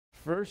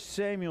First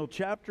Samuel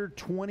chapter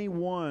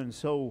 21.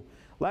 So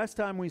last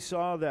time we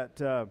saw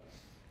that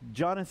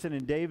Jonathan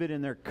and David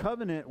in their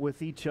covenant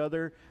with each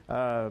other,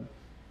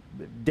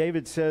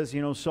 David says,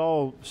 you know,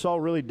 Saul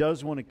really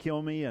does want to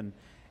kill me,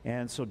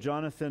 and so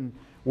Jonathan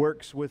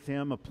works with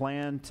him a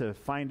plan to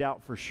find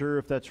out for sure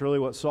if that's really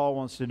what Saul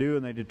wants to do,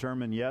 and they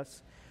determine,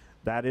 yes,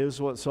 that is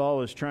what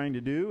Saul is trying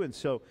to do. And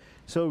so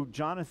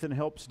Jonathan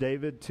helps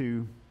David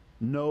to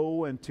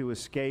know and to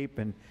escape,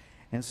 and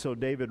so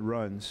David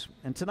runs.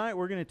 And tonight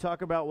we're going to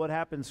talk about what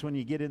happens when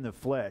you get in the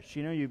flesh.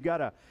 You know, you've got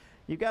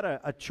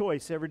a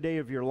choice every day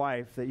of your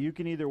life that you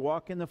can either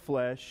walk in the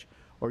flesh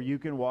or you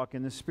can walk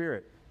in the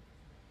Spirit.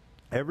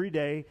 Every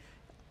day,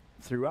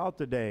 throughout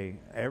the day,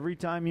 every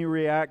time you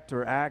react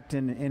or act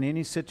in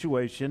any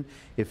situation,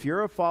 if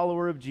you're a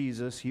follower of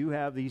Jesus, you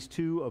have these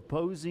two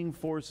opposing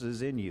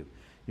forces in you.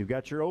 You've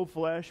got your old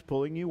flesh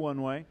pulling you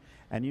one way,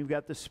 and you've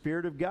got the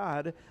Spirit of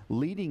God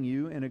leading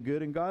you in a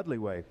good and godly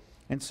way.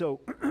 And so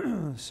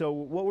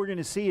what we're going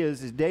to see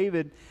is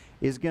David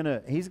he's going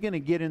to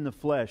get in the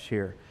flesh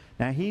here.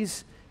 Now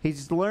he's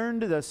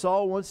learned that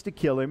Saul wants to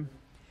kill him,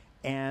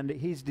 and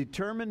he's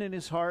determined in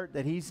his heart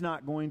that he's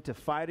not going to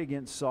fight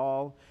against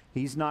Saul.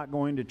 He's not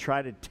going to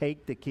try to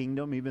take the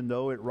kingdom, even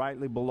though it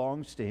rightly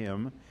belongs to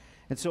him.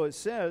 And so it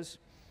says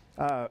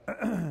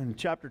in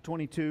chapter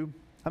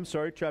 21,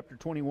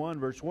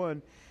 verse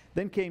 1,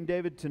 then came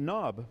David to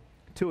Nob,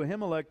 to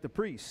Ahimelech the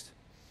priest.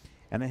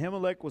 And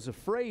Ahimelech was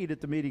afraid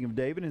at the meeting of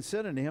David and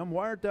said unto him,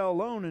 why art thou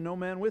alone and no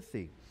man with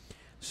thee?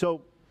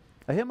 So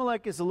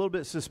Ahimelech is a little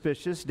bit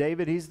suspicious.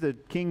 David, he's the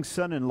king's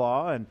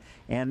son-in-law,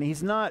 and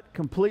he's not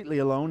completely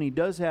alone. He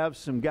does have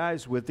some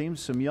guys with him,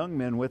 some young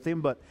men with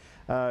him, but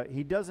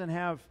he doesn't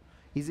have,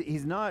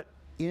 he's not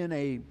in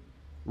a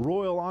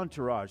royal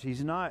entourage. He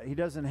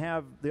doesn't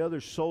have the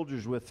other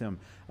soldiers with him.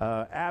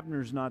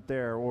 Abner's not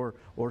there,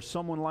 or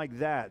someone like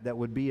that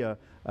would be a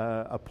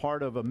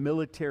part of a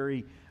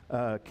military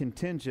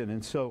contingent.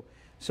 And so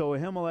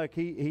Ahimelech,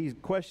 he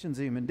questions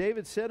him. And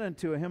David said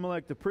unto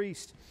Ahimelech the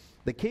priest,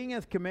 the king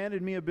hath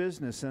commanded me a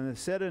business, and hath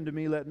said unto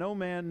me, let no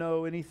man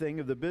know anything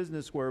of the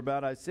business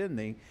whereabout I send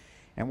thee,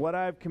 and what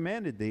I have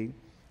commanded thee,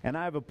 and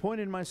I have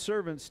appointed my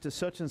servants to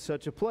such and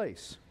such a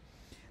place.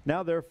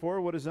 Now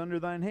therefore, what is under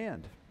thine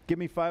hand? Give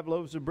me 5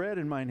 loaves of bread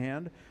in mine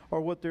hand,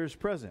 or what there is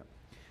present.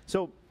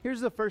 So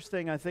here's the first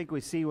thing I think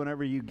we see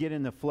whenever you get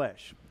in the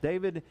flesh.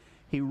 David,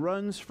 he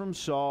runs from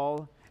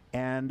Saul,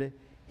 and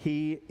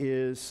he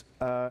is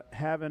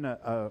having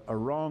a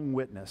wrong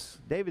witness.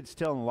 David's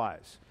telling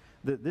lies.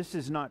 That this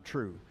is not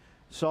true.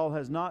 Saul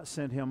has not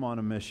sent him on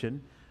a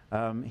mission.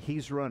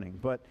 He's running,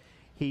 but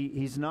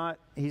he's not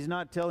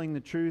telling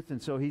the truth,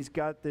 and so he's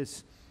got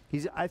this.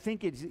 I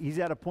think he's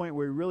at a point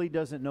where he really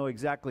doesn't know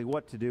exactly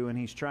what to do, and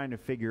he's trying to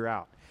figure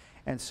out.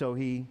 And so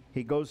he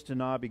goes to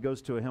Nob, he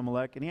goes to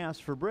Ahimelech, and he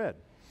asks for bread.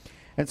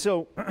 And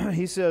so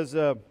he says,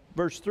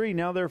 verse 3,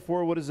 now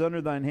therefore what is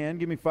under thine hand?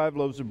 Give me 5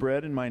 loaves of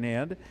bread in mine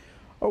hand,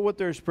 or what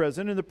there is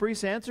present. And the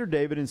priest answered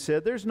David and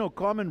said, there's no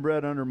common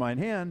bread under mine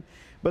hand,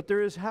 but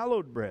there is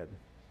hallowed bread,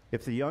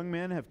 if the young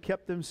men have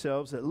kept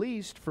themselves at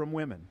least from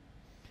women.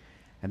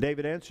 And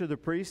David answered the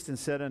priest and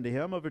said unto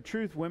him, of a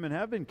truth women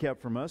have been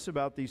kept from us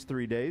about these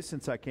 3 days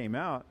since I came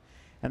out,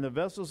 and the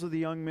vessels of the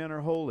young men are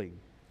holy,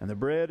 and the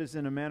bread is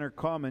in a manner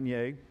common,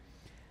 yea,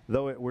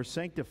 though it were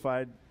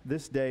sanctified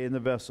this day in the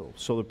vessel.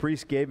 So the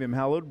priest gave him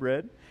hallowed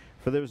bread,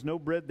 for there was no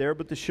bread there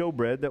but the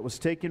showbread that was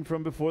taken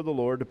from before the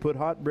Lord to put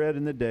hot bread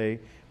in the day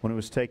when it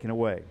was taken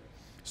away.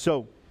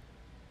 So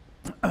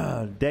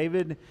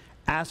David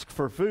asked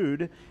for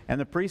food, and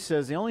the priest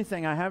says, the only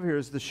thing I have here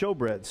is the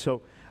showbread.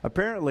 So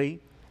apparently,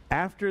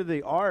 after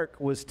the ark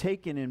was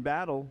taken in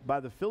battle by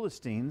the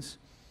Philistines,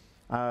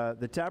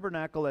 the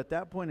tabernacle at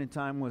that point in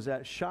time was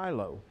at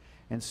Shiloh.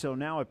 And so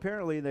now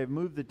apparently they've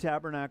moved the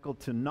tabernacle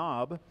to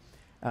Nob,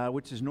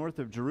 which is north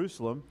of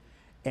Jerusalem,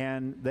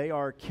 and they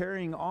are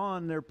carrying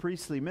on their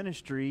priestly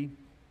ministry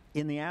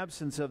in the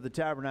absence of the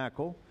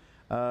tabernacle,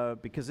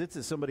 because it's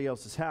at somebody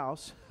else's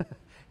house.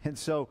 And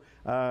so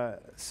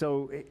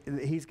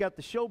he's got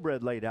the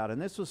showbread laid out,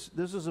 and this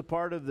was a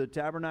part of the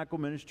tabernacle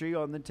ministry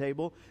on the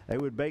table. They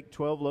would bake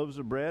 12 loaves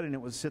of bread, and it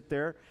would sit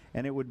there,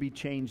 and it would be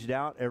changed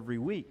out every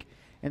week.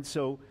 And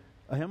so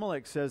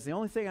Ahimelech says, the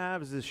only thing I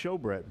have is this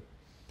showbread.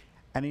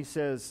 And he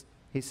says,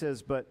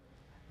 but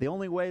the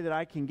only way that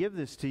I can give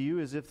this to you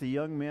is if the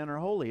young men are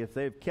holy, if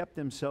they've kept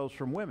themselves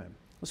from women.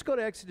 Let's go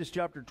to Exodus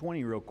chapter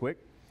 20 real quick,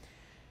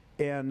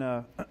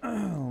 and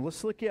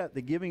let's look at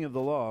the giving of the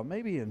law.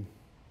 19.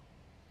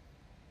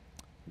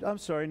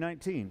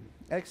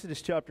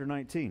 Exodus chapter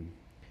 19.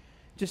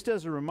 Just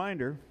as a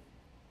reminder,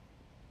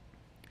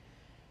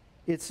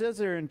 it says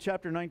there in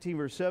chapter 19,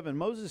 verse 7,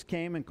 Moses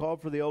came and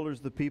called for the elders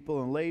of the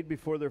people and laid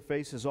before their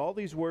faces all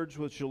these words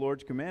which the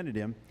Lord commanded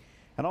him.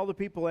 And all the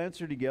people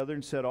answered together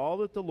and said, all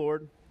that the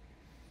Lord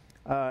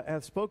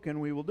hath spoken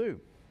we will do.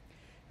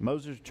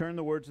 Moses returned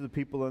the words of the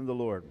people unto the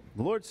Lord.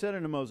 The Lord said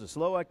unto Moses,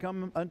 lo, I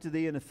come unto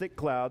thee in a thick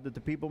cloud, that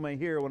the people may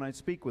hear when I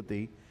speak with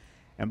thee,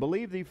 and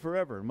believe thee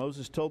forever. And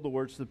Moses told the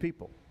words to the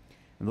people.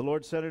 And the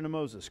Lord said unto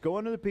Moses, Go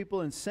unto the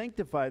people and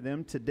sanctify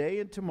them today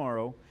and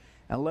tomorrow,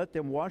 and let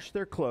them wash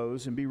their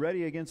clothes, and be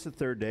ready against the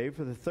third day.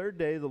 For the third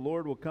day the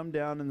Lord will come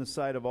down in the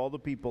sight of all the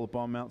people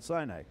upon Mount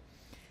Sinai.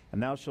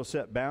 And thou shalt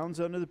set bounds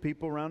unto the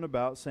people round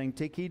about, saying,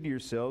 Take heed to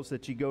yourselves,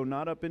 that ye go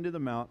not up into the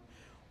mount,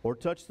 or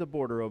touch the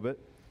border of it.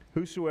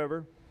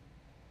 Whosoever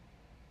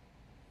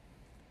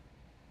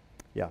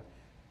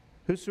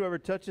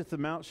toucheth the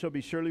mount shall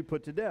be surely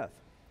put to death.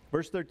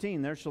 Verse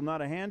 13, There shall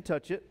not a hand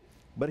touch it,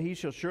 but he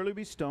shall surely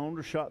be stoned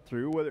or shot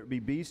through, whether it be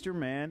beast or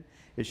man,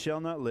 it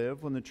shall not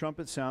live. When the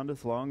trumpet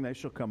soundeth long, they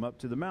shall come up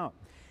to the mount.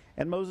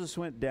 And Moses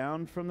went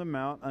down from the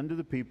mount unto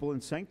the people,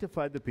 and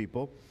sanctified the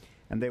people,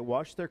 and they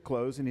washed their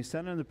clothes. And he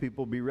said unto the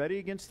people, Be ready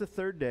against the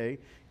third day,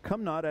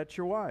 come not at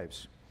your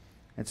wives.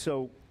 And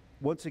so,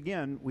 once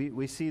again,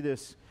 we see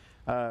this,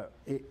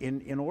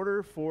 in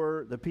order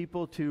for the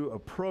people to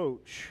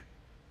approach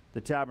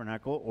the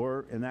tabernacle,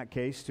 or in that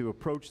case, to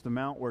approach the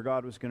mount where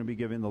God was going to be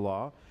giving the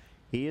law,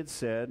 he had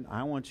said,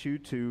 I want you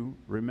to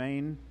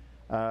remain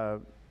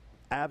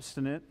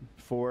abstinent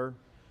for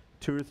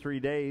 2 or 3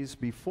 days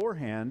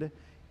beforehand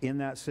in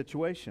that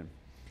situation.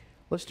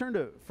 Let's turn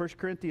to 1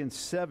 Corinthians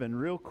 7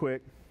 real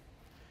quick.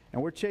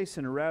 And we're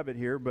chasing a rabbit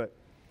here, but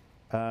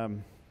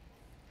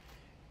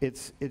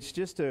it's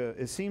just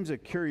it seems a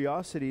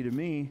curiosity to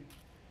me.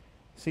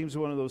 Seems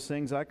one of those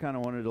things I kind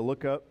of wanted to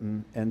look up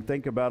and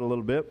think about a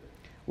little bit.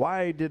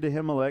 Why did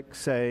Ahimelech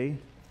say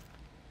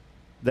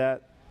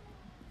that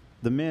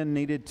the men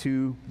needed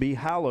to be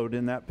hallowed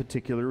in that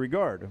particular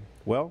regard?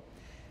 Well,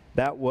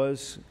 that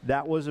was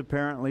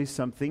apparently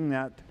something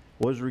that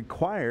was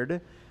required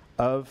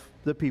of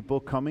the people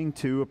coming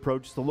to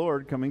approach the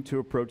Lord, coming to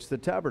approach the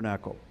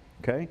tabernacle.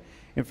 Okay?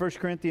 In 1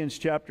 Corinthians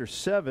chapter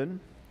 7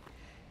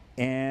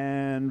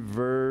 and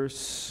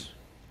verse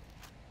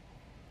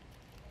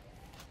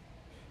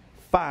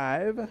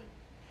 5,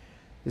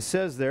 it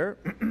says there,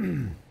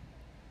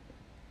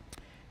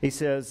 he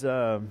says,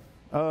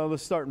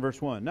 let's start in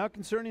verse 1. Now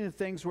concerning the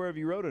things whereof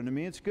you wrote unto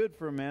me, it's good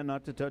for a man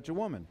not to touch a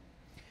woman.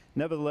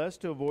 Nevertheless,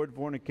 to avoid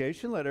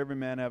fornication, let every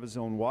man have his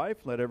own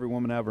wife, let every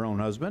woman have her own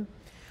husband.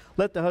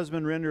 Let the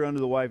husband render unto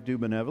the wife due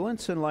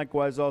benevolence, and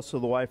likewise also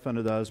the wife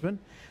unto the husband.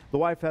 The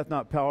wife hath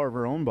not power of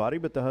her own body,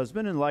 but the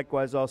husband, and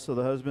likewise also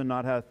the husband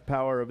not hath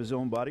power of his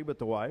own body, but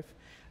the wife.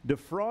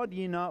 Defraud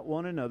ye not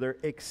one another,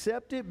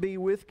 except it be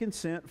with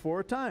consent for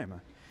a time,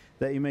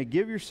 that ye may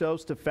give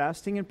yourselves to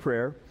fasting and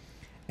prayer,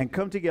 and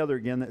come together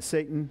again, that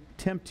Satan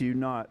tempt you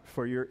not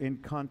for your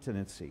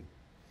incontinency.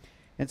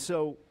 And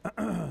so,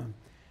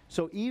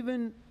 so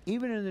even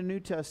in the New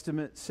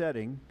Testament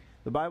setting,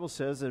 the Bible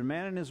says that a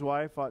man and his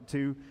wife ought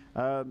to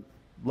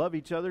love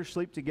each other,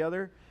 sleep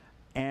together,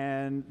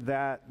 and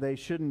that they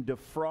shouldn't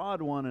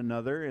defraud one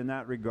another in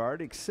that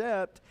regard,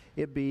 except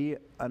it be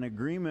an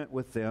agreement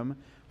with them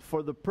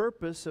for the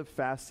purpose of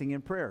fasting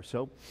and prayer.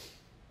 So,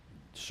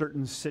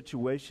 certain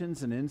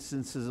situations and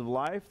instances of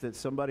life that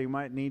somebody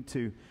might need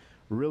to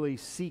really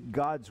seek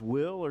God's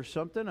will or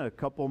something, a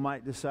couple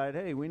might decide,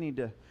 hey, we need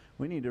to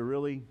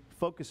really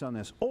focus on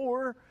this.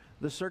 Or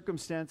the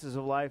circumstances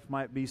of life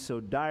might be so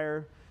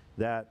dire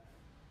that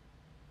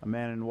a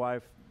man and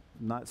wife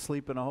not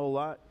sleeping a whole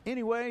lot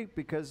anyway,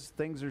 because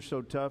things are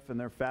so tough, and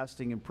they're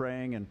fasting and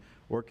praying and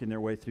working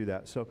their way through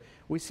that. So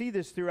we see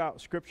this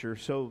throughout Scripture.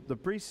 So the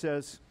priest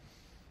says,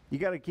 you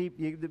got to keep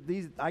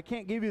these. I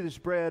can't give you this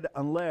bread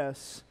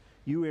unless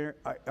you're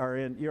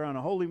on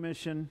a holy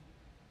mission,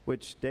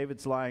 which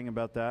David's lying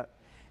about that,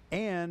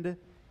 and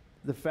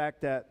the fact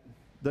that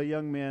the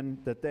young men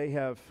that they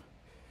have.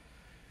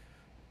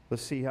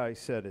 Let's see how he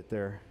said it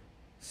there.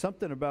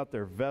 Something about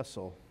their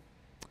vessel.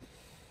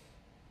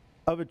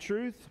 Of a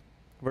truth,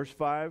 verse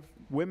 5,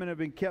 women have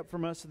been kept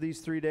from us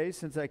these 3 days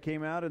since I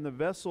came out, and the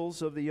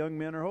vessels of the young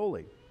men are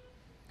holy.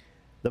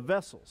 The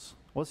vessels.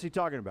 What's he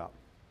talking about?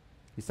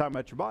 He's talking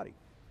about your body.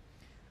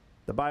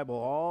 The Bible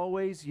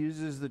always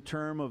uses the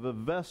term of a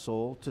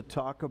vessel to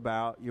talk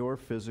about your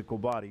physical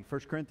body.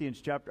 1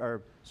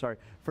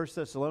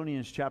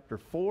 Thessalonians chapter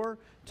 4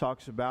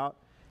 talks about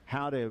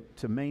how to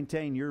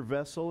maintain your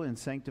vessel in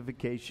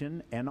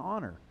sanctification and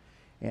honor.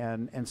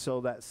 And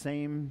so that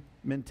same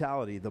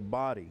mentality, the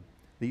body.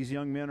 These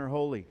young men are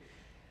holy.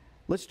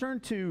 Let's turn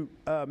to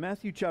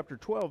Matthew chapter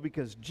 12,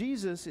 because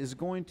Jesus is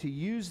going to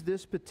use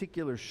this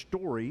particular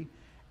story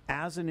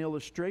as an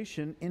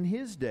illustration in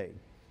his day.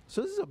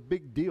 So this is a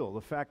big deal,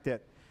 the fact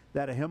that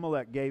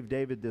Ahimelech gave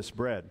David this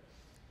bread.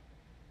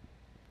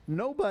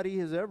 Nobody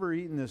has ever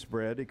eaten this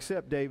bread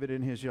except David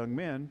and his young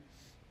men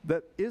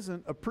that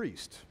isn't a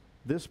priest.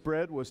 This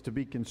bread was to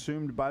be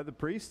consumed by the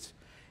priests.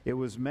 It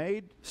was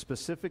made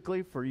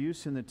specifically for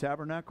use in the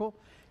tabernacle.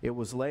 It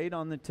was laid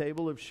on the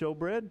table of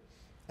showbread,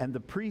 and the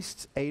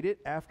priests ate it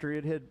after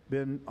it had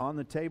been on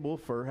the table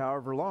for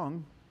however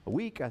long, a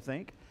week, I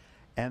think.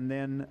 And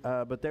then,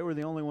 but they were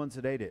the only ones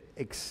that ate it,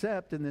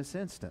 except in this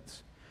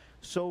instance.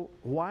 So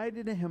why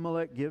did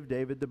Ahimelech give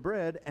David the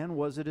bread, and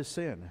was it a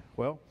sin?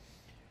 Well,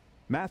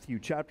 Matthew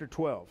chapter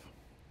 12.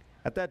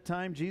 At that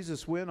time,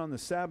 Jesus went on the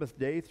Sabbath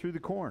day through the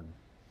corn.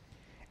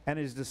 And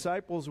his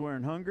disciples were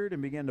an hungered,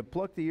 and began to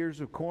pluck the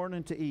ears of corn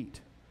and to eat.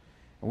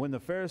 And when the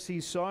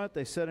Pharisees saw it,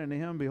 they said unto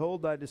him,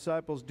 Behold, thy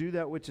disciples do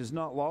that which is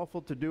not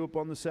lawful to do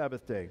upon the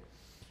Sabbath day.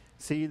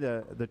 See,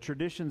 the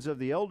traditions of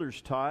the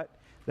elders taught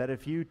that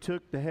if you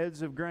took the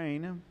heads of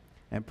grain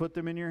and put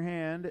them in your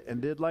hand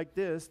and did like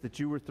this, that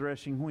you were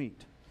threshing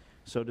wheat.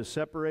 So to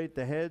separate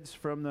the heads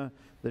from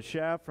the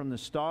chaff, from the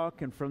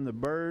stalk, and from the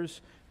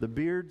burrs, the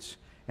beards,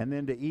 and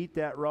then to eat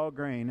that raw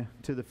grain,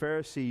 to the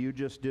Pharisee, you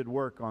just did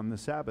work on the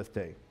Sabbath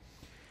day.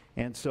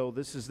 And so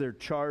this is their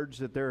charge,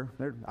 that they're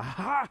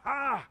aha,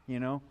 ha, you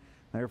know,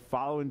 they're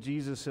following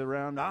Jesus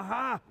around.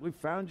 Aha, we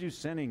found you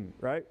sinning,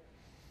 right?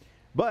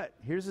 But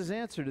here's his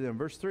answer to them,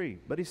 verse 3.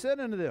 But he said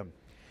unto them,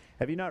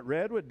 Have you not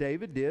read what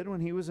David did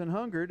when he was an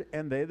hungered,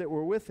 and they that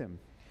were with him?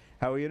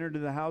 How he entered into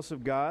the house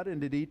of God,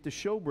 and did eat the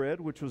showbread,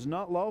 which was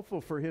not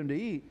lawful for him to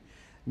eat,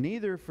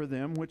 neither for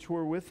them which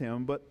were with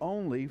him, but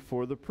only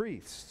for the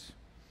priests.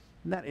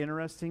 Isn't that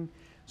interesting?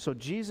 So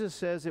Jesus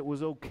says it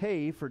was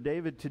okay for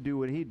David to do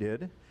what he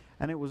did,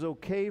 and it was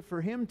okay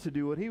for him to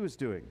do what he was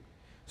doing.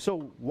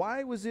 So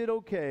why was it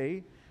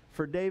okay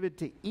for David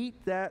to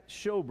eat that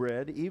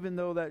showbread, even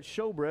though that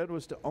showbread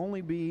was to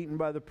only be eaten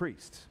by the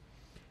priests?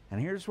 And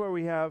here's where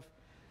we have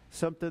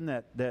something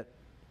that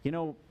you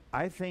know,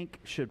 I think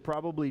should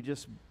probably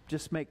just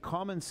make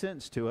common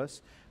sense to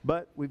us,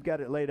 but we've got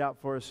it laid out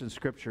for us in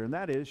Scripture, and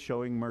that is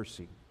showing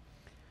mercy.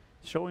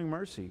 Showing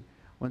mercy.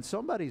 When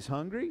somebody's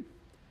hungry,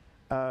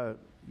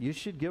 you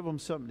should give them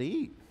something to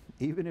eat,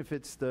 even if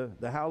it's the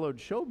hallowed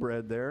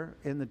showbread there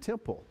in the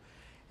temple.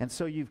 And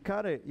so you've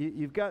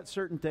got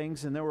certain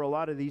things, and there were a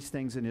lot of these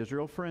things in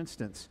Israel. For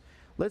instance,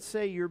 let's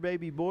say your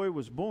baby boy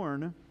was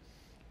born,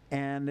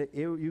 and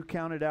you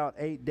counted out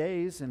 8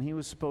 days, and he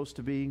was supposed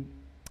to be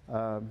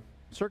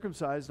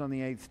circumcised on the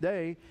 8th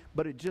day,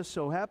 but it just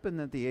so happened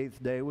that the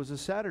 8th day was a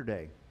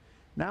Saturday.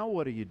 Now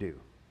what do?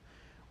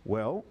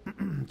 Well,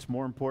 it's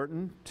more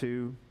important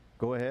to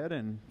go ahead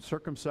and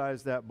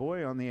circumcise that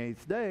boy on the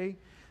 8th day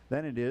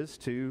than it is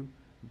to,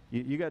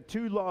 you got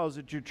two laws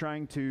that you're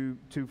trying to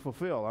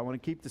fulfill. I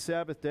want to keep the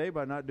Sabbath day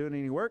by not doing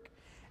any work,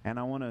 and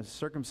I want to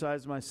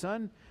circumcise my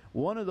son.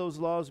 One of those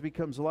laws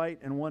becomes light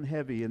and one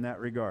heavy in that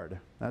regard.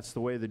 That's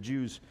the way the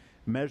Jews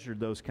measured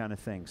those kind of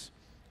things.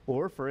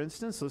 Or, for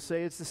instance, let's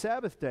say it's the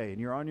Sabbath day and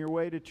you're on your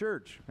way to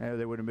church.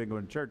 They wouldn't have been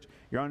going to church.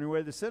 You're on your way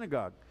to the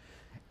synagogue.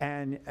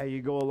 And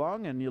you go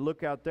along and you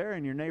look out there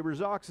and your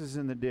neighbor's ox is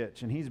in the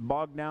ditch. And he's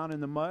bogged down in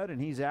the mud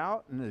and he's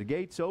out and the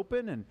gate's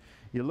open. And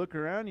you look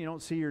around, you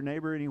don't see your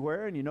neighbor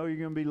anywhere. And you know you're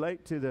going to be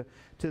late to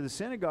the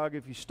synagogue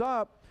if you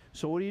stop.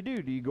 So what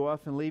do? Do you go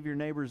off and leave your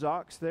neighbor's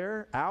ox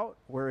there out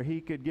where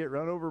he could get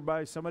run over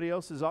by somebody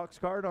else's ox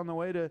cart on the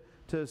way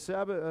to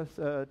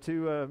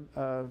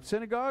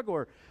synagogue?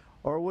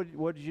 Or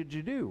what did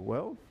you do?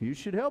 Well, you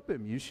should help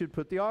him. You should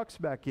put the ox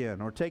back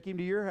in, or take him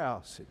to your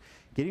house,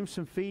 get him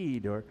some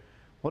feed, or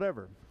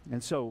whatever.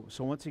 And so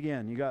once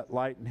again, you got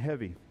light and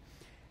heavy.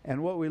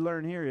 And what we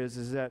learn here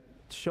is that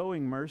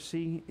showing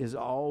mercy is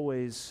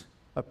always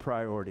a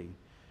priority.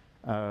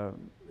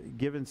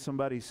 Giving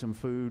somebody some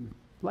food,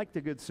 like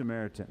the Good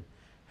Samaritan,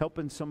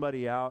 helping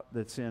somebody out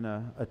that's in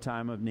a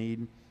time of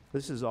need.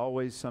 This is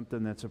always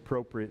something that's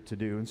appropriate to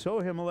do. And so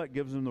Ahimelech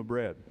gives him the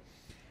bread.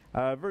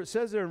 It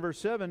says there in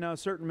verse 7, Now a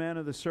certain man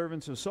of the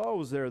servants of Saul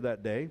was there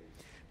that day,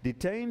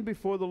 detained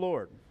before the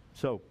Lord.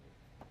 So,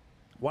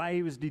 why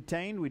he was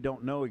detained, we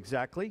don't know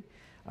exactly.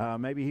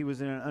 Maybe he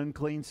was in an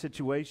unclean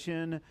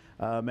situation.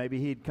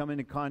 Maybe he'd come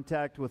into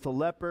contact with a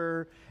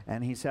leper,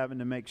 and he's having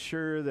to make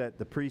sure that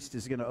the priest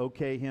is going to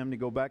okay him to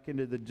go back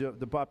into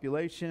the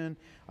population.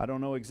 I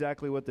don't know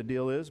exactly what the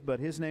deal is, but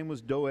his name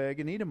was Doeg,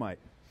 an Edomite,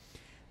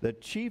 the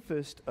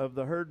chiefest of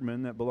the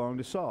herdmen that belonged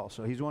to Saul.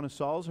 So he's one of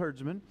Saul's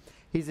herdsmen.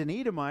 He's an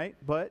Edomite,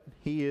 but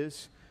he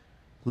is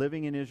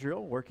living in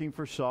Israel, working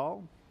for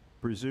Saul,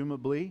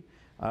 presumably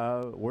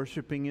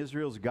worshiping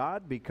Israel's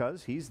God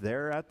because he's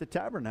there at the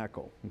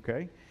tabernacle,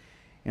 okay?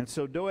 And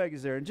so Doeg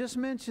is there, and just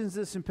mentions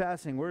this in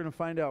passing. We're going to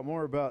find out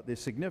more about the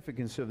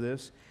significance of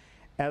this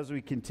as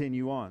we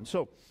continue on.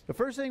 So the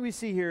first thing we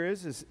see here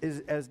is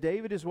as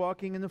David is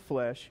walking in the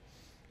flesh,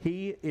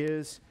 he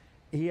has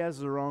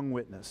the wrong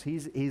witness.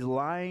 He's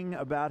lying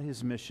about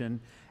his mission,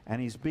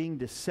 and he's being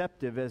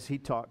deceptive as he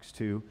talks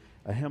to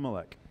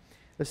Ahimelech.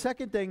 The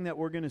second thing that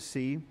we're going to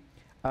see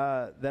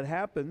that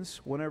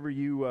happens whenever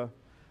you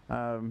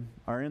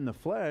are in the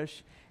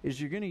flesh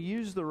is you're going to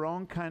use the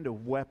wrong kind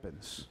of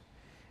weapons.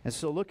 And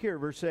so look here,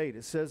 verse 8.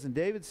 It says, And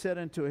David said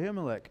unto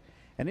Ahimelech,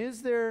 And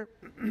is there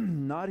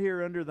not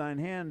here under thine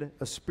hand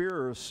a spear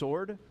or a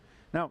sword?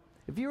 Now,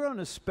 if you're on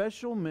a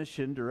special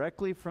mission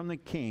directly from the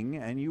king,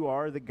 and you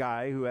are the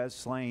guy who has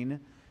slain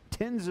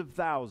tens of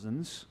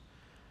thousands,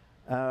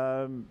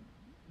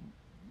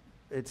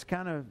 it's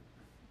kind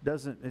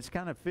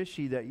of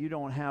fishy that you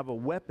don't have a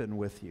weapon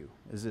with you,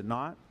 is it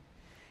not?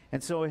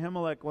 And so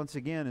Ahimelech once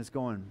again is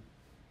going,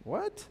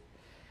 what?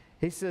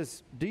 He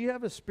says, Do you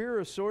have a spear or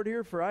a sword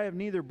here? For I have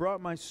neither brought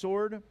my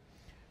sword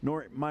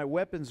nor my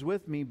weapons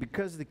with me,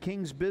 because the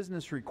king's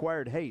business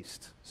required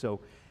haste. So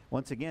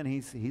once again,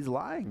 he's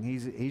lying.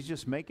 He's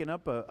just making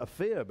up a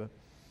fib.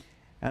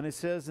 And it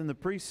says, And the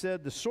priest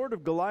said, The sword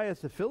of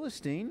Goliath the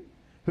Philistine,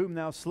 whom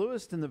thou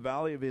slewest in the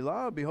valley of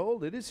Elah,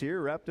 behold, it is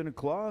here, wrapped in a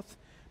cloth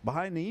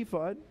behind the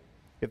ephod.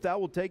 If thou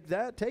wilt take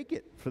that, take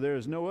it, for there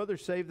is no other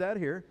save that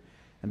here.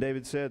 And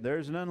David said, there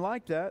is none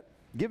like that.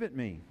 Give it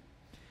me.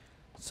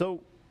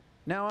 So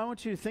now I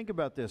want you to think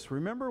about this.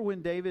 Remember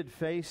when David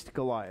faced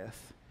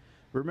Goliath?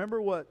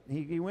 Remember what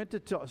he went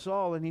to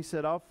Saul and he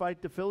said, I'll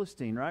fight the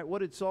Philistine, right? What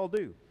did Saul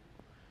do?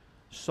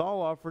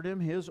 Saul offered him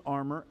his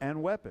armor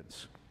and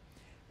weapons,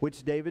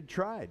 which David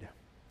tried.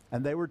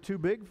 And they were too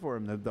big for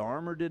him. The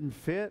armor didn't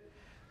fit.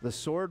 The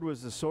sword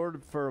was the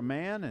sword for a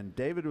man, and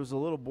David was a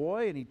little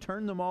boy, and he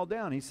turned them all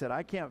down. He said,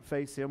 I can't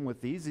face him with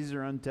these. These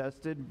are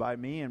untested by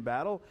me in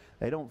battle.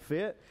 They don't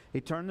fit.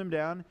 He turned them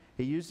down.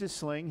 He used his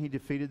sling. He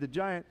defeated the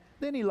giant.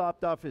 Then he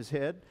lopped off his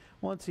head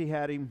once he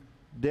had him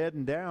dead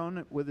and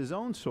down with his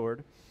own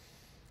sword.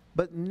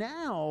 But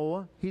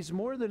now he's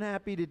more than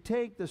happy to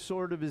take the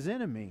sword of his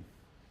enemy,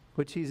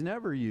 which he's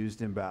never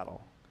used in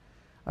battle.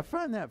 I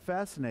find that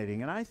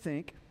fascinating, and I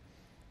think,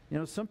 you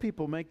know, some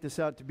people make this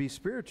out to be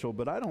spiritual,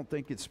 but I don't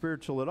think it's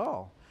spiritual at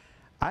all.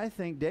 I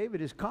think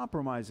David is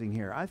compromising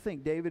here. I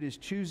think David is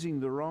choosing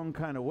the wrong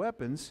kind of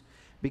weapons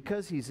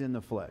because he's in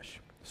the flesh.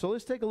 So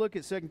let's take a look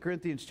at 2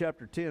 Corinthians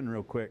chapter 10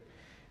 real quick.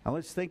 Now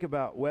let's think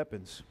about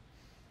weapons.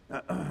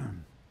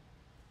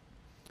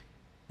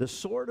 The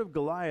sword of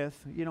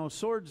Goliath, you know,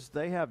 swords,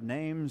 they have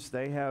names,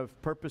 they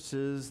have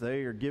purposes,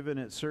 they are given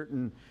at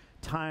certain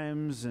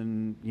times,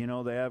 and, you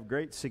know, they have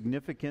great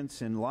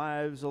significance in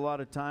lives a lot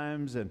of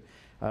times, and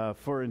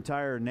for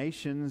entire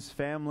nations,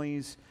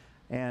 families,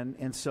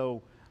 and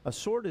so a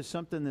sword is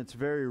something that's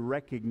very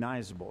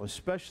recognizable,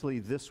 especially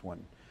this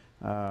one.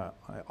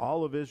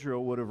 All of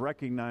Israel would have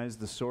recognized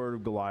the sword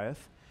of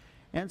Goliath,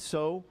 and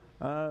so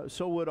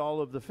would all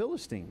of the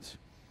Philistines.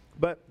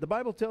 But the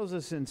Bible tells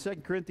us in 2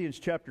 Corinthians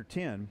chapter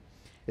 10,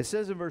 it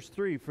says in verse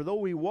 3, for though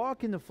we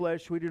walk in the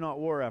flesh, we do not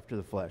war after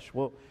the flesh.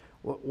 Well,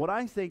 what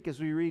I think as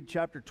we read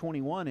chapter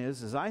 21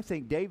 is I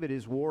think David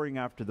is warring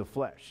after the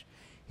flesh.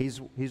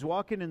 He's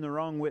walking in the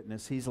wrong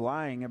witness. He's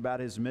lying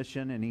about his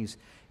mission, and he's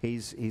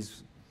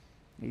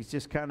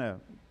just kind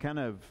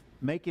of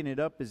making it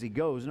up as he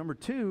goes. Number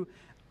two,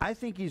 I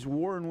think he's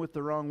warring with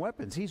the wrong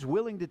weapons. He's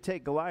willing to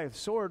take Goliath's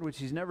sword, which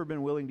he's never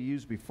been willing to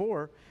use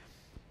before.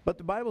 But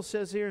the Bible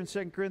says here in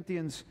 2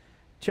 Corinthians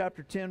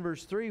chapter 10,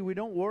 verse 3, we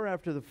don't war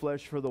after the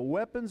flesh, for the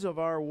weapons of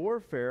our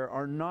warfare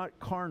are not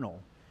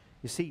carnal.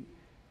 You see,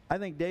 I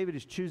think David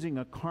is choosing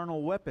a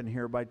carnal weapon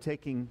here by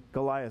taking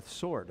Goliath's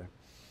sword.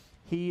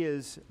 He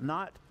is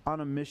not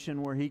on a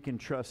mission where he can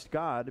trust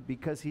God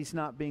because he's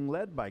not being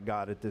led by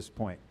God at this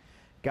point.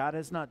 God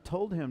has not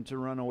told him to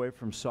run away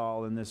from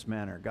Saul in this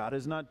manner. God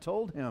has not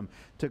told him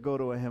to go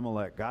to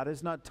Ahimelech. God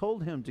has not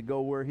told him to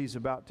go where he's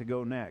about to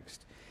go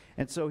next.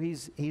 And so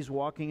he's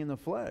walking in the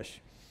flesh.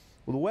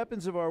 Well, the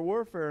weapons of our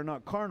warfare are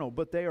not carnal,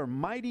 but they are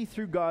mighty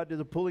through God to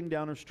the pulling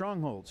down of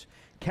strongholds,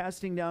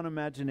 casting down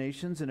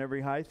imaginations and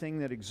every high thing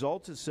that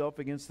exalts itself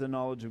against the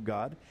knowledge of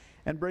God,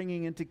 and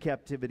bringing into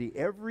captivity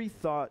every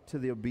thought to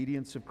the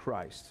obedience of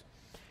Christ.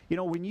 You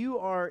know, when you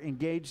are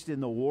engaged in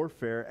the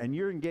warfare and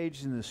you're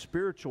engaged in the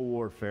spiritual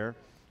warfare,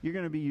 you're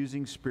going to be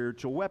using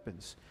spiritual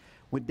weapons.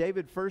 When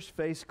David first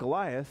faced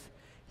Goliath,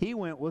 he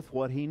went with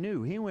what he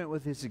knew. He went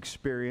with his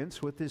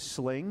experience, with his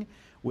sling,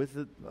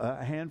 with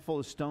a handful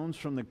of stones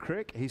from the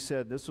creek. He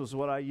said, this was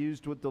what I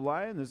used with the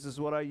lion. This is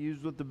what I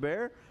used with the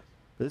bear.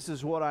 This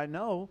is what I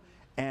know,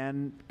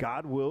 and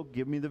God will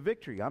give me the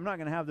victory. I'm not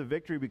going to have the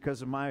victory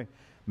because of my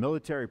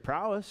military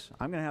prowess.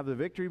 I'm going to have the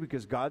victory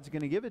because God's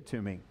going to give it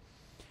to me.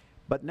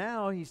 But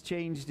now he's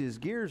changed his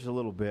gears a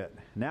little bit.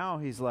 Now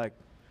he's like,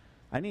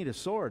 I need a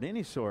sword,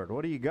 any sword.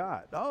 What do you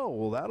got? Oh,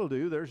 well, that'll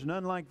do. There's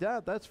none like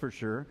that, that's for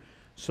sure.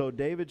 So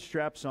David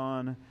straps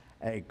on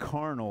a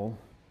carnal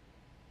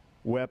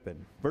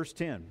weapon. Verse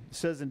 10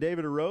 says, and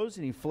David arose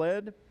and he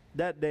fled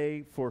that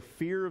day for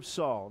fear of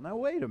Saul. Now,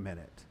 wait a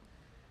minute.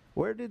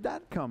 Where did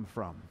that come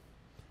from?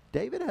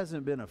 David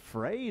hasn't been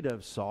afraid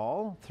of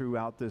Saul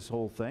throughout this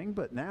whole thing,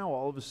 but now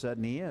all of a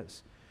sudden he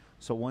is.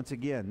 So once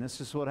again, this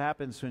is what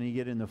happens when you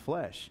get in the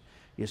flesh.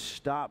 You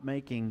stop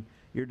making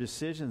your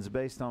decisions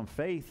based on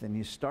faith, and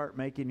you start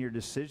making your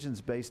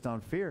decisions based on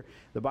fear.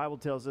 The Bible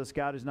tells us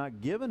God has not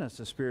given us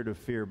a spirit of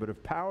fear, but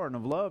of power and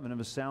of love and of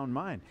a sound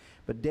mind.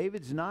 But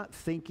David's not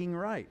thinking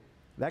right.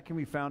 That can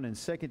be found in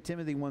 2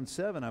 Timothy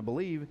 1:7, I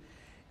believe,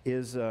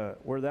 is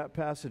where that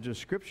passage of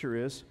Scripture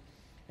is.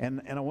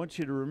 And I want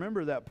you to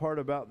remember that part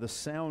about the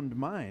sound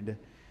mind,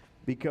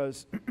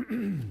 because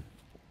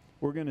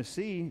we're going to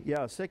see,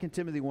 2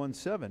 Timothy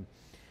 1:7,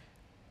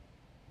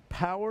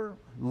 power,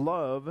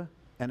 love,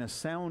 and a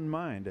sound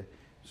mind.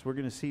 So we're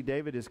going to see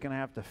David is going to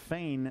have to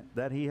feign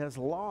that he has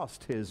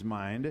lost his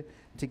mind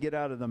to get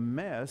out of the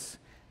mess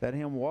that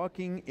him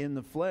walking in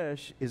the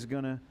flesh is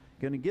going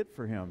to get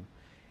for him.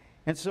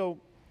 And so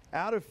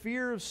out of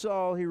fear of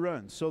Saul, he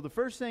runs. So the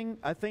first thing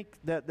I think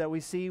that we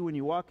see when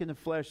you walk in the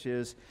flesh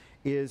is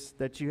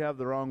that you have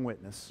the wrong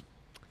witness.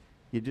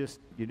 You're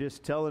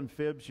just telling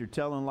fibs, you're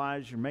telling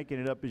lies, you're making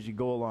it up as you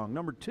go along.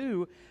 Number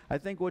two, I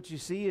think what you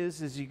see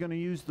is you're going to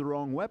use the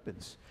wrong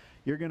weapons.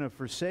 You're going to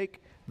forsake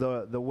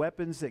the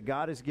weapons that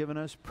God has given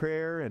us,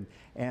 prayer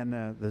and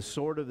the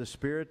sword of the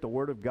Spirit, the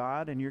Word of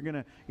God, and you're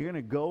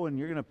gonna go and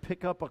you're gonna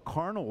pick up a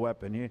carnal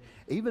weapon,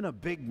 even a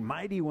big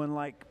mighty one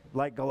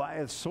like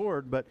Goliath's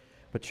sword, but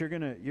you're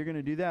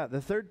gonna do that.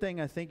 The third thing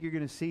I think you're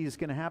gonna see is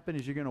gonna happen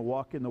is you're gonna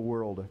walk in the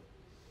world.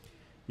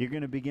 You're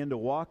gonna begin to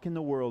walk in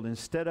the world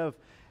instead of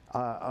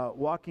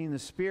walking in the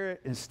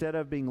Spirit. Instead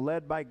of being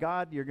led by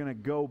God, you're going to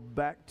go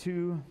back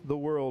to the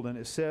world. And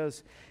it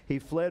says he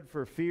fled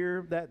for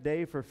fear that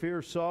day, for fear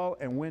of Saul,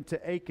 and went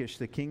to Achish,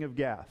 the king of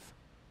Gath.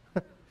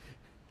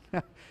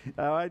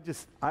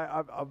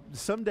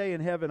 Someday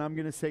in heaven, I'm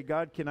going to say,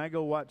 God, can I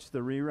go watch the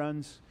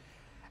reruns?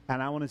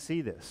 And I want to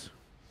see this.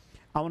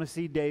 I want to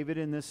see David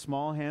and this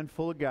small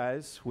handful of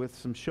guys with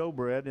some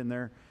showbread in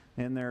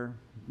their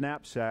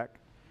knapsack,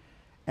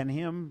 and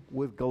him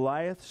with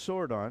Goliath's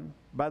sword on.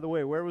 By the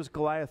way, where was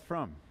Goliath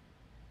from?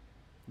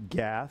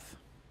 Gath.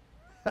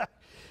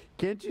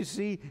 Can't you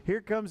see?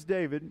 Here comes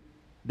David.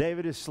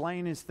 David is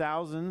slain his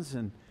thousands,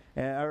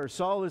 or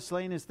Saul is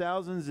slain his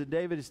thousands, and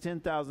David is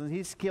 10,000.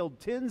 He's killed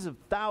tens of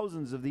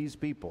thousands of these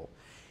people.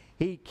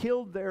 He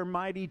killed their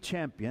mighty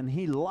champion.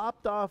 He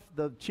lopped off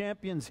the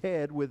champion's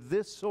head with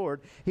this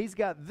sword. He's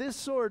got this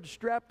sword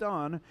strapped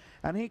on,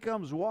 and he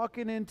comes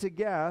walking into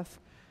Gath.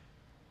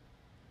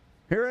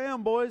 Here I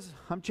am, boys.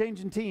 I'm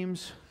changing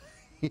teams.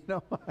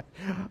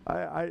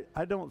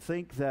 I don't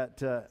think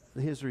that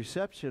his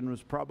reception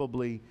was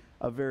probably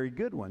a very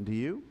good one. Do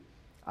you?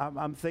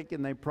 I'm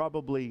thinking they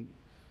probably,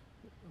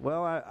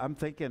 I'm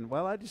thinking,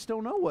 I just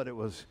don't know what it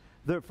was.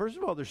 First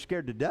of all, they're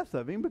scared to death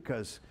of him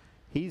because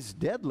he's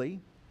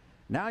deadly.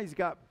 Now he's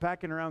got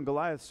packing around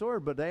Goliath's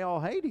sword, but they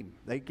all hate him.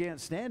 They can't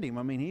stand him.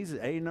 I mean, he's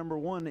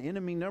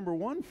enemy number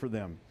one for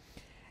them.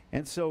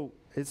 And so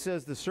it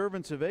says, the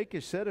servants of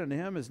Achish said unto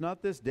him, is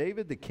not this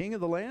David, the king of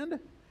the land?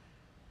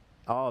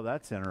 Oh,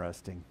 that's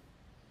interesting.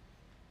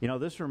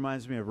 This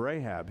reminds me of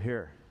Rahab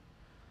here.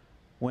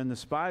 When the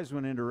spies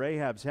went into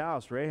Rahab's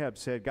house, Rahab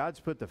said, God's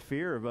put the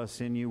fear of us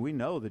in you. We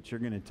know that you're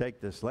going to take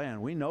this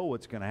land. We know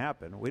what's going to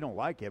happen. We don't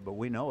like it, but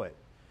we know it.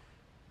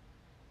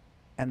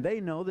 And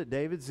they know that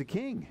David's the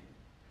king.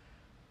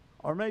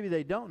 Or maybe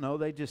they don't know.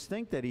 They just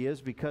think that he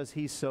is because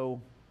he's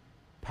so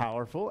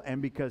powerful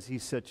and because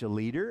he's such a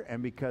leader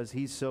and because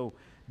he's so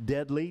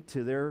deadly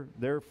to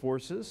their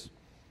forces.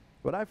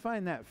 But I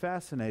find that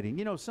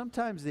fascinating.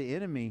 Sometimes the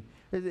enemy,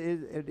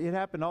 it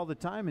happened all the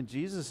time in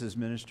Jesus'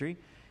 ministry.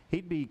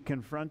 He'd be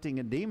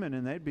confronting a demon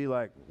and they'd be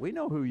like, we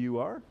know who you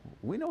are.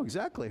 We know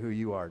exactly who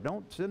you are.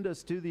 Don't send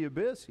us to the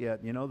abyss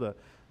yet.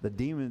 The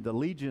demon, the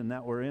legion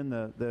that were in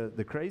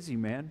the crazy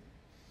man.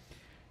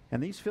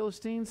 And these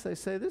Philistines, they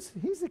say,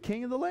 he's the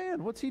king of the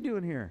land. What's he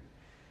doing here?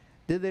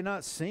 Did they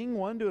not sing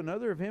one to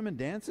another of him in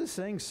dances,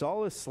 saying,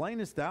 Saul has slain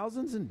his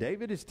thousands and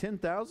David his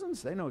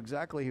 10,000s? They know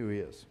exactly who he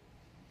is.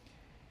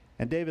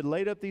 And David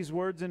laid up these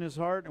words in his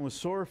heart and was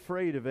sore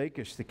afraid of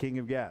Achish, the king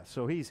of Gath.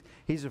 So he's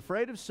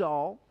afraid of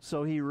Saul,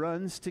 so he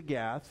runs to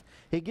Gath.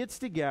 He gets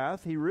to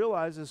Gath. He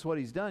realizes what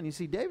he's done. You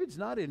see, David's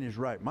not in his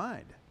right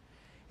mind.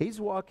 He's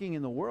walking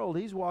in the world.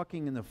 He's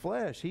walking in the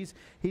flesh.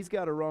 He's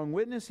got a wrong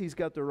witness. He's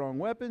got the wrong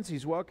weapons.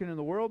 He's walking in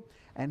the world,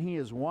 and he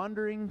is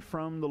wandering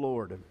from the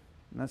Lord. And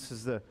this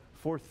is the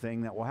fourth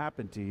thing that will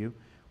happen to you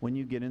when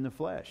you get in the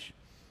flesh.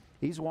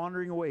 He's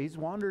wandering away. He's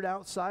wandered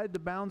outside the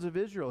bounds of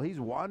Israel. He's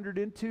wandered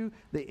into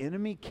the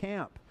enemy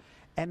camp.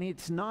 And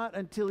it's not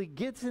until he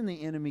gets in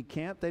the enemy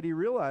camp that he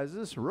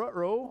realizes,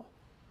 ruh-roh,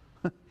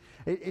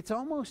 it's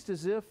almost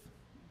as if,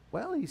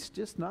 he's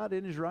just not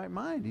in his right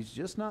mind. He's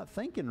just not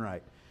thinking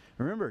right.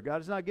 Remember, God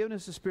has not given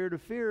us a spirit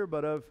of fear,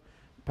 but of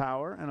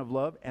power and of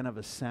love and of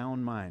a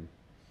sound mind.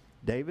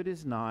 David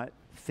is not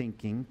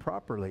thinking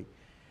properly.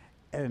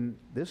 And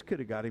this could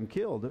have got him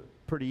killed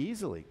pretty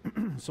easily.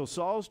 So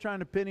Saul's trying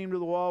to pin him to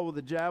the wall with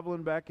a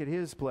javelin back at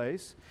his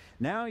place.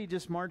 Now he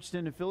just marched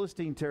into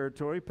Philistine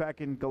territory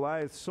packing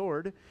Goliath's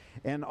sword.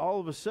 And all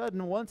of a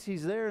sudden, once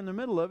he's there in the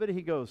middle of it,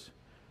 he goes,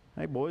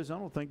 hey, boys, I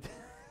don't think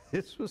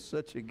this was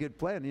such a good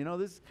plan.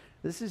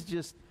 This is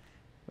just,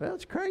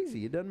 it's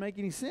crazy. It doesn't make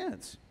any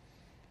sense.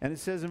 And it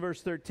says in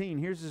verse 13,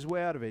 here's his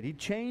way out of it. He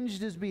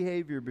changed his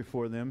behavior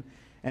before them,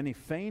 and he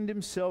feigned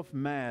himself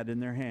mad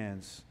in their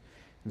hands,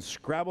 and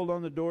scrabbled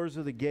on the doors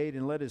of the gate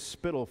and let his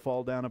spittle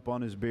fall down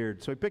upon his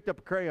beard. So he picked up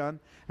a crayon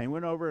and he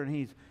went over and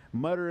he's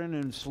muttering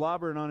and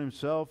slobbering on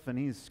himself, and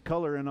he's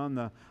coloring on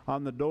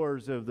the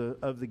doors of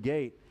the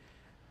gate,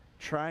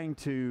 trying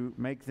to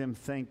make them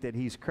think that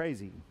he's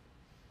crazy,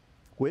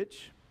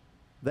 which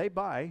they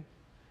buy,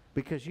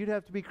 because you'd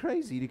have to be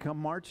crazy to come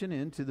marching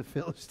into the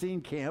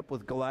Philistine camp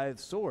with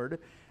Goliath's sword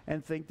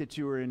and think that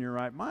you were in your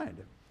right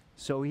mind.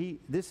 So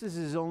this is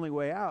his only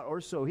way out,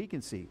 or so he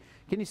can see.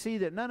 Can you see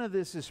that none of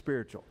this is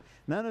spiritual?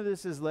 None of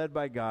this is led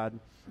by God.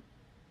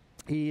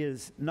 He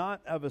is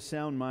not of a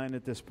sound mind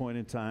at this point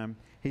in time.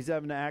 He's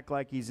having to act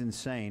like he's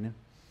insane.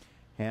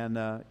 And,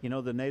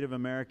 the Native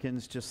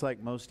Americans, just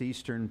like most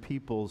Eastern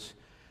peoples,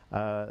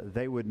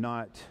 they would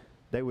not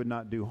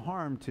do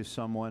harm to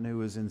someone who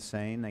was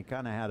insane. They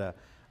kind of had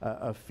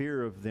a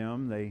fear of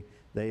them. They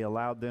They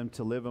allowed them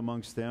to live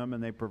amongst them,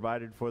 and they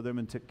provided for them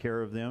and took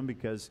care of them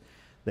because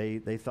they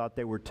thought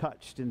they were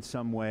touched in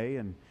some way.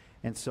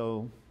 And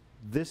so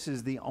this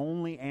is the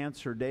only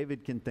answer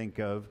David can think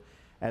of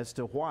as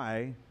to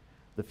why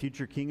the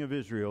future king of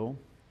Israel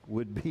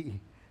would be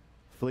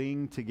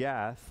fleeing to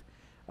Gath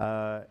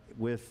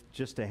with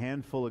just a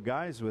handful of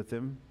guys with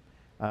him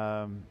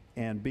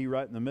and be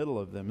right in the middle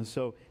of them. And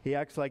so he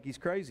acts like he's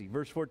crazy.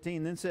 Verse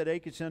 14, then said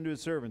Achish unto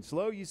his servants,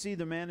 Lo, you see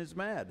the man is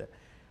mad.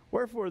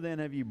 Wherefore then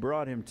have you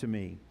brought him to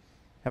me?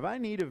 Have I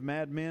need of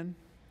madmen,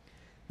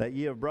 that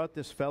ye have brought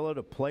this fellow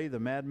to play the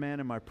madman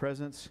in my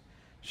presence?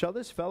 Shall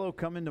this fellow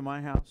come into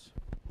my house?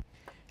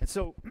 And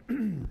so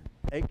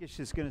Achish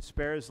is going to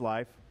spare his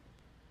life,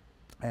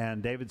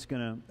 and David's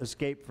going to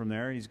escape from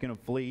there. He's going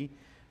to flee.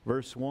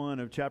 Verse 1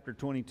 of chapter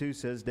 22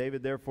 says,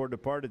 David therefore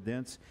departed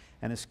thence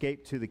and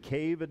escaped to the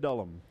cave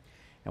Adullam.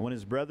 And when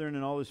his brethren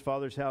and all his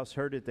father's house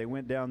heard it, they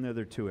went down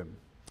thither to him.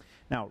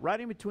 Now, right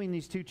in between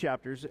these two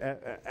chapters,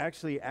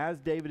 actually as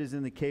David is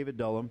in the cave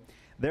Adullam,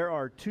 there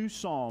are two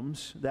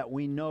psalms that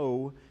we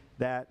know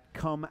that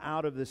come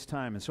out of this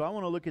time. And so I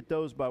want to look at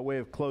those by way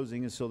of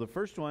closing. And so the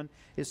first one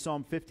is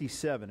Psalm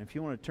 57. If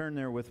you want to turn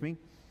there with me,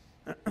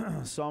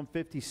 Psalm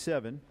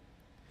 57.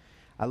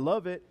 I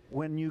love it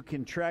when you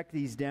can track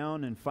these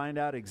down and find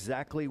out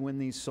exactly when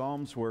these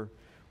psalms were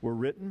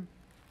written,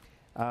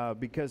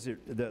 because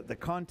the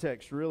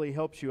context really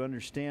helps you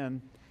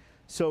understand.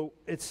 So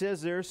it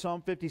says there,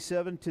 Psalm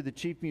 57, to the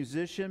chief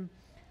musician,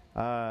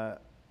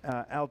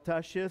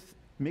 Altashith,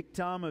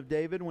 Miktam of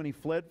David, when he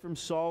fled from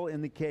Saul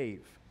in the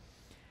cave.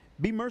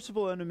 Be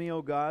merciful unto me,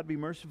 O God, be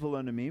merciful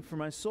unto me, for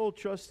my soul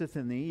trusteth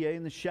in thee. Yea,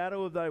 in the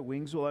shadow of thy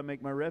wings will I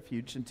make my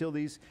refuge, until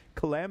these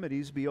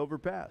calamities be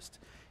overpast.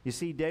 You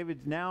see,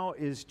 David now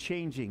is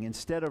changing.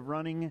 Instead of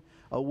running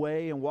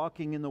away and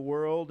walking in the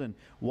world and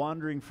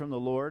wandering from the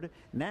Lord,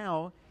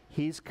 now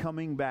he's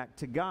coming back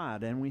to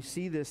God, and we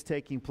see this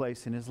taking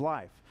place in his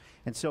life.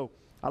 And so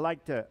I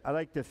like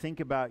to think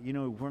about,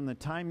 from the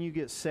time you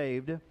get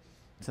saved,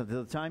 so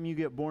the time you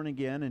get born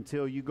again,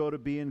 until you go to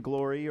be in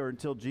glory, or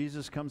until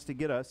Jesus comes to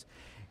get us,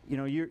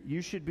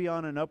 you should be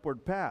on an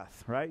upward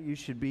path, right? You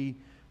should be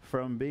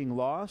from being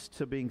lost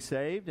to being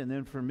saved, and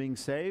then from being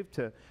saved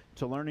to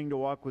learning to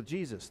walk with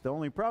Jesus. The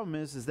only problem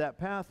is that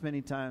path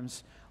many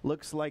times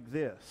looks like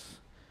this,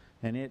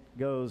 and it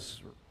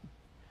goes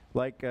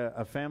like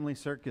a family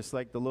circus,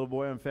 like the little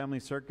boy on Family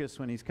Circus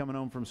when he's coming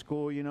home from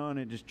school, and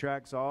it just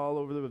tracks all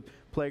over the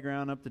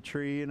playground, up the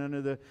tree and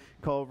under the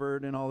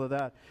culvert and all of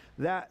that.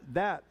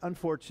 That,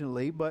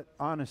 unfortunately, but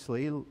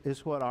honestly,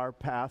 is what our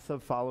path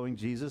of following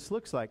Jesus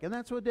looks like. And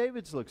that's what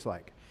David's looks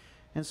like.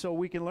 And so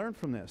we can learn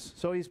from this.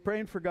 So he's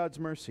praying for God's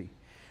mercy.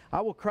 I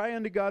will cry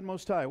unto God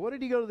Most High. What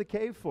did he go to the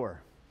cave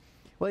for?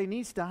 Well, he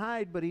needs to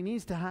hide, but he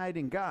needs to hide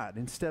in God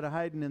instead of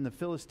hiding in the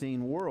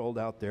Philistine world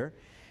out there.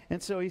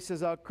 And so he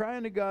says, I'll cry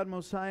unto God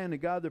Most High, unto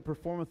God that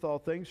performeth all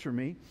things for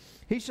me.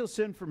 He shall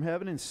send from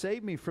heaven and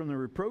save me from the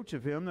reproach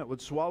of him that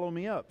would swallow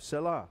me up.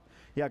 Selah.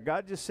 Yeah,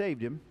 God just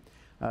saved him.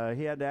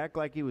 He had to act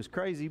like he was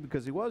crazy,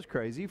 because he was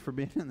crazy for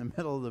being in the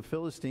middle of the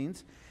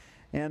Philistines.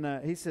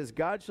 And he says,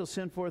 God shall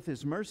send forth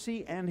his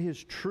mercy and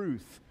his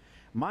truth.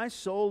 My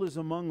soul is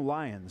among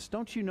lions.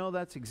 Don't you know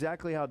that's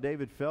exactly how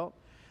David felt?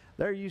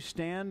 There you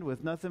stand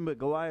with nothing but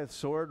Goliath's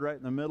sword right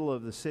in the middle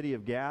of the city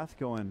of Gath,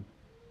 going,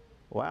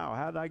 wow,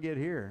 how did I get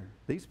here?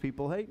 These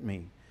people hate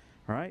me.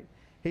 All right?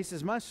 He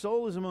says, my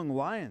soul is among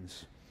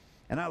lions,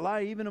 and I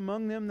lie even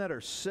among them that are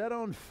set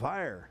on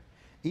fire,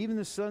 even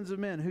the sons of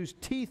men, whose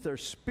teeth are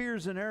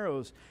spears and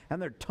arrows,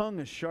 and their tongue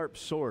a sharp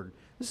sword.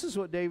 This is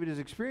what David has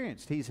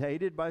experienced. He's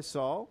hated by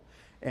Saul,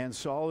 and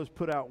Saul has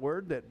put out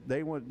word that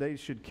they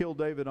should kill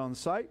David on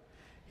sight.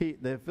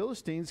 The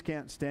Philistines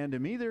can't stand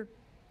him either.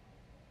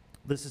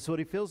 This is what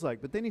he feels like.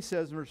 But then he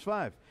says in verse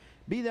 5,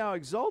 Be thou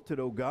exalted,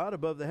 O God,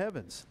 above the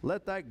heavens.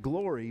 Let thy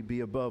glory be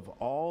above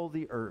all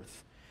the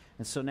earth.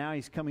 And so now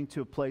he's coming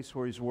to a place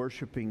where he's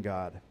worshiping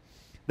God.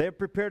 They have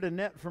prepared a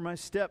net for my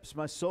steps.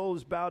 My soul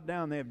is bowed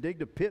down. They have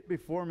digged a pit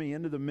before me,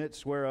 into the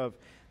midst whereof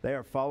they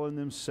are fallen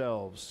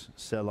themselves.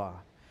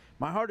 Selah.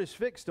 My heart is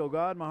fixed, O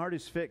God, my heart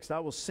is fixed. I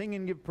will sing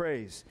and give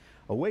praise.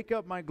 Awake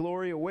up, my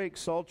glory. Awake,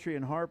 psaltery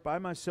and harp. I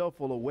myself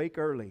will awake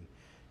early.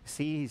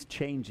 See, he's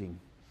changing.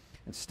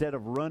 Instead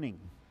of running,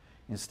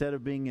 instead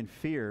of being in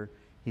fear,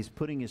 he's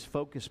putting his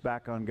focus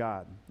back on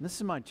God. And this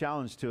is my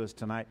challenge to us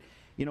tonight.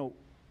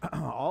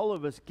 All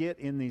of us get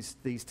in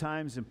these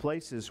times and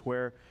places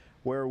where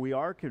we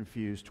are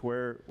confused,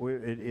 where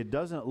it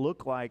doesn't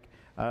look like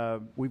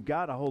we've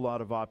got a whole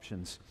lot of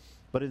options.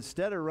 But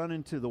instead of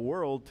running to the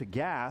world, to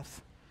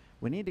Gath,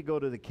 we need to go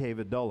to the cave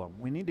of Adullam.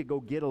 We need to go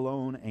get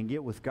alone and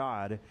get with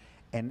God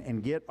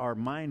and get our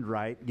mind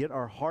right, get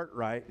our heart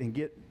right, and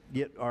get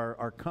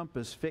our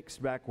compass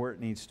fixed back where it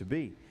needs to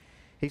be.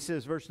 He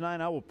says, verse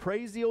 9, I will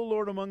praise thee, O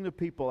Lord, among the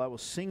people. I will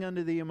sing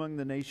unto thee among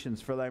the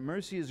nations. For thy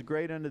mercy is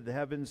great unto the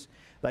heavens,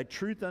 thy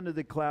truth unto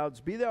the clouds.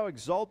 Be thou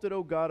exalted,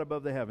 O God,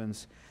 above the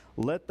heavens.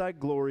 Let thy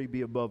glory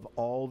be above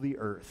all the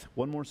earth.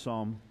 One more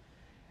psalm,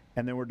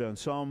 and then we're done.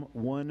 Psalm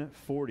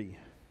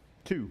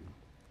 142.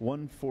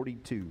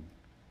 142.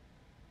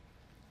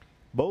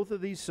 Both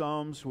of these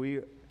psalms,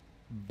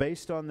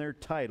 based on their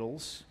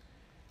titles,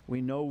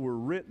 we know were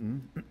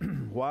written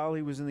while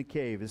he was in the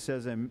cave. It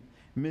says,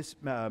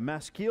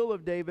 Maskil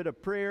of David, a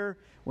prayer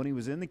when he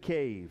was in the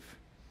cave.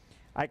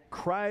 I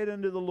cried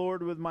unto the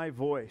Lord with my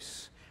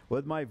voice.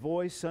 With my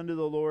voice unto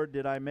the Lord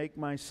did I make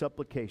my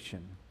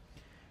supplication.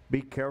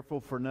 Be careful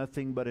for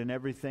nothing, but in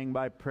everything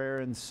by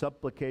prayer and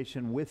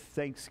supplication with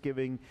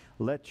thanksgiving,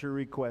 let your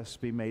requests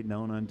be made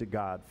known unto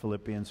God.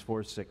 Philippians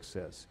 4:6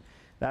 says.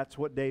 That's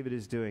what David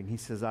is doing. He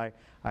says, I'm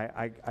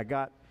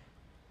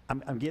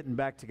getting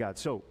back to God.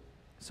 So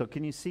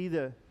can you see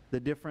the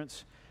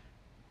difference?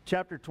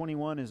 Chapter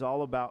 21 is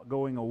all about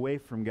going away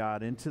from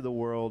God into the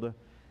world,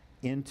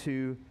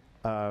 into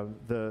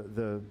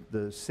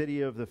the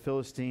city of the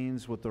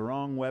Philistines with the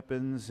wrong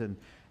weapons and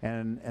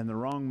the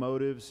wrong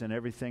motives and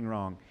everything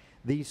wrong.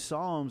 These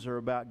Psalms are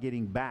about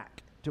getting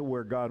back to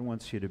where God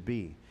wants you to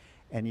be.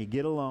 And you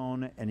get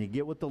alone and you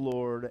get with the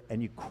Lord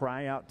and you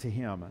cry out to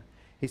Him.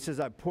 He says,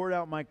 I poured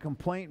out my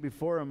complaint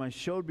before Him. I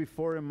showed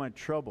before Him my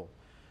trouble.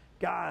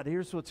 God,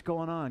 here's what's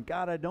going on.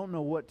 God, I don't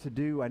know what to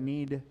do. I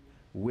need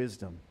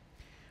wisdom.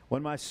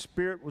 When my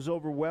spirit was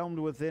overwhelmed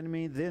within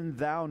me, then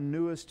Thou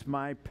knewest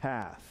my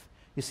path.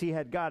 You see,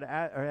 had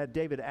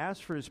David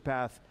asked for his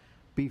path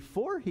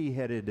before he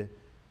headed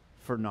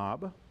for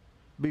Nob,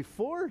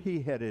 before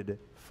he headed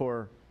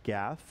for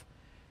Gath,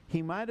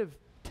 he might have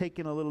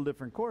taken a little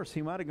different course.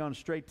 He might have gone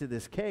straight to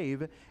this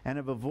cave and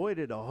have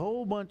avoided a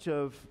whole bunch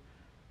of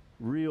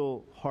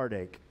real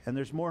heartache. And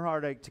there's more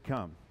heartache to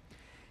come.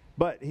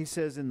 But he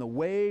says, in the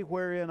way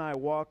wherein I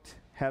walked,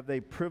 have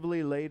they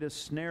privily laid a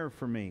snare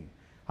for me.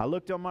 I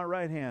looked on my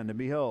right hand, and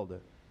behold,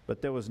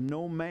 but there was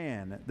no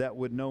man that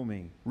would know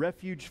me.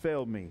 Refuge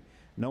failed me.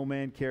 No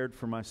man cared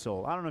for my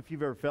soul. I don't know if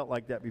you've ever felt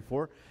like that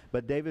before,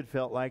 but David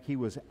felt like he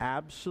was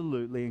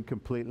absolutely and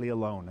completely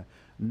alone.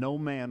 No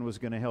man was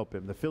going to help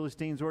him. The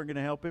Philistines weren't going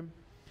to help him.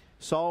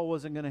 Saul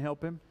wasn't going to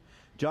help him.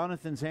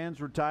 Jonathan's hands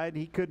were tied.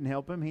 He couldn't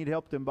help him. He'd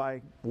helped him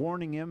by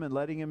warning him and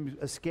letting him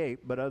escape.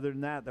 But other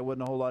than that, there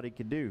wasn't a whole lot he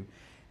could do.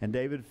 And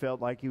David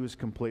felt like he was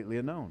completely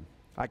alone.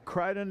 I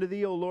cried unto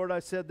Thee, O Lord. I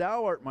said,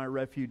 Thou art my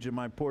refuge and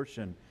my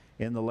portion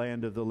in the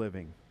land of the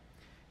living.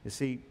 You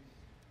see,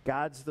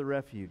 God's the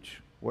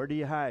refuge. Where do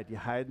you hide? You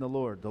hide in the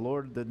Lord.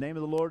 The name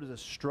of the Lord is a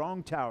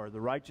strong tower.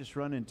 The righteous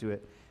run into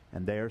it,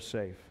 and they are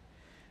safe.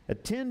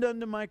 Attend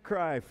unto my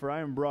cry, for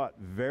I am brought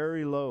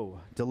very low.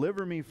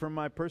 Deliver me from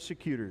my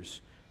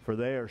persecutors, for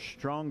they are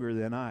stronger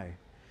than I.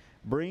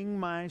 Bring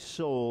my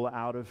soul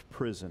out of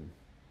prison,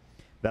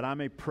 that I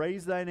may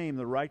praise Thy name.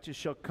 The righteous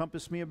shall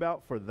compass me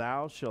about, for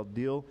Thou shalt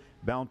deal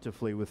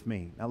bountifully with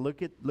me. Now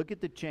look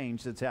at the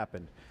change that's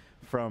happened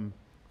from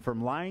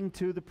lying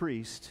to the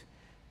priest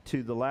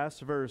to the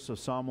last verse of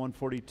Psalm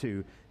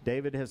 142.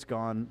 David has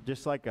gone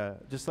just like a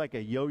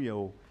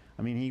yo-yo.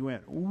 I mean, he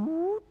went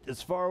whoop,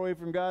 as far away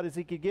from God as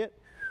he could get,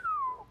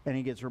 and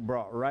he gets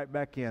brought right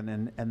back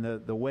in. And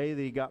the way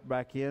that he got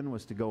back in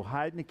was to go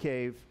hide in the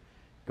cave,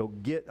 go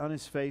get on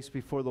his face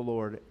before the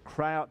Lord,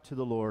 cry out to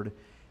the Lord,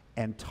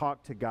 and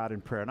talk to God in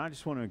prayer. And I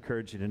just want to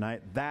encourage you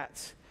tonight,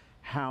 that's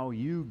how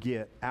you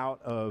get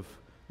out of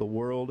the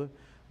world,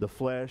 the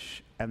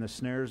flesh, and the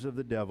snares of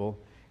the devil,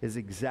 is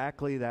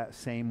exactly that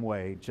same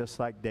way, just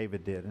like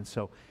David did. And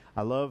so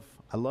I love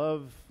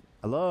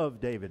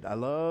David. I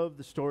love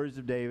the stories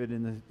of David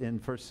in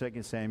 1st,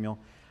 2nd Samuel.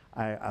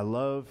 I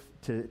love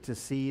to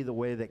see the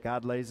way that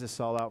God lays this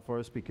all out for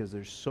us, because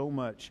there's so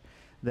much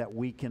that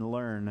we can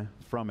learn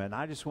from it. And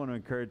I just want to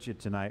encourage you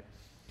tonight.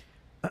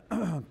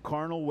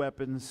 Carnal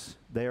weapons,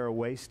 they are a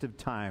waste of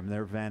time.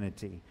 They're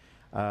vanity.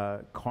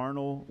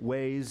 Carnal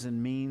ways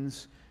and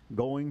means,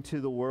 going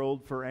to the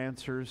world for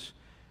answers.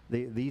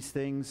 These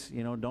things,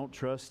 don't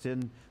trust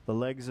in the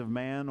legs of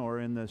man or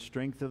in the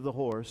strength of the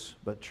horse,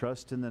 but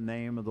trust in the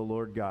name of the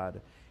Lord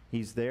God.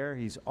 He's there.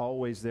 He's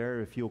always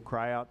there. If you'll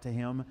cry out to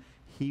Him,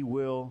 He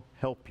will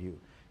help you.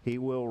 He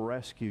will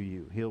rescue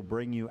you. He'll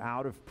bring you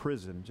out of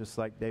prison, just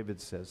like David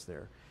says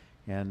there.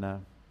 And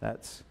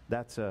that's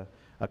a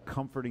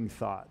comforting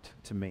thought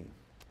to me.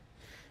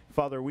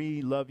 Father,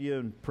 we love You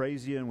and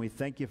praise You, and we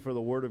thank You for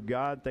the Word of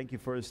God. Thank You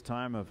for this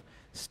time of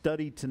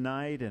study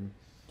tonight. And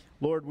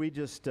Lord, we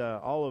just,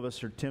 all of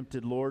us are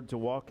tempted, Lord, to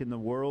walk in the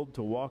world,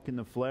 to walk in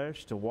the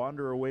flesh, to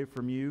wander away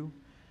from You.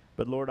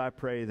 But Lord, I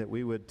pray that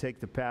we would take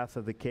the path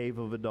of the cave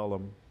of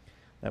Adullam,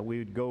 that we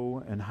would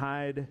go and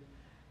hide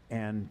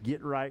and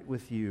get right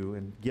with You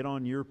and get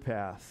on Your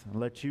path and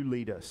let You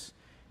lead us.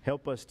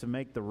 Help us to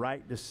make the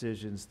right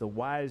decisions, the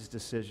wise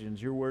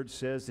decisions. Your Word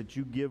says that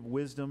You give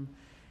wisdom,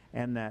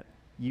 and that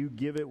You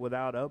give it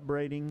without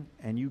upbraiding,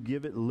 and You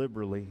give it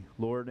liberally,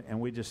 Lord, and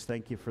we just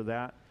thank You for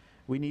that.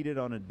 We need it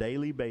on a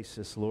daily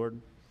basis, Lord.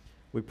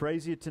 We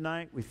praise You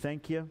tonight. We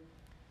thank You.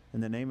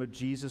 In the name of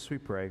Jesus we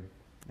pray.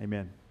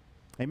 Amen.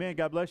 Amen.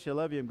 God bless you. I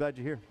love you. I'm glad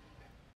you're here.